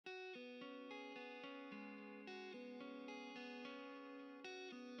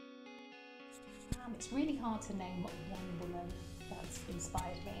It's really hard to name one woman that's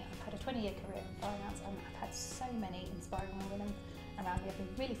inspired me. I've had a 20-year career in finance and I've had so many inspiring women around me. I've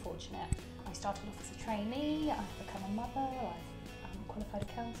been really fortunate. I started off as a trainee, I've become a mother, I'm a qualified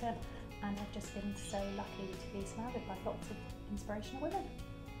accountant, and I've just been so lucky to be surrounded by lots of inspirational women.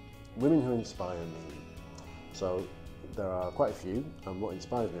 Women who inspire me. So there are quite a few, and what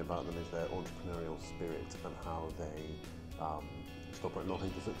inspires me about them is their entrepreneurial spirit and how they stop at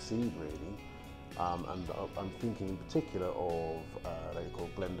nothing to succeed, really. And I'm thinking in particular of a lady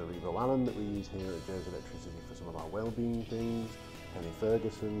called Glenda Revo Allen that we use here at Jersey Electricity for some of our wellbeing things, Penny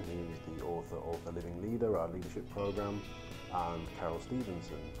Ferguson, who's the author of The Living Leader, our leadership program, and Carol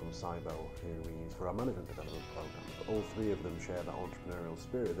Stevenson from Cybel, who we use for our management development programs. All three of them share that entrepreneurial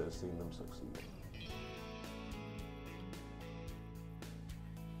spirit that has seen them succeed.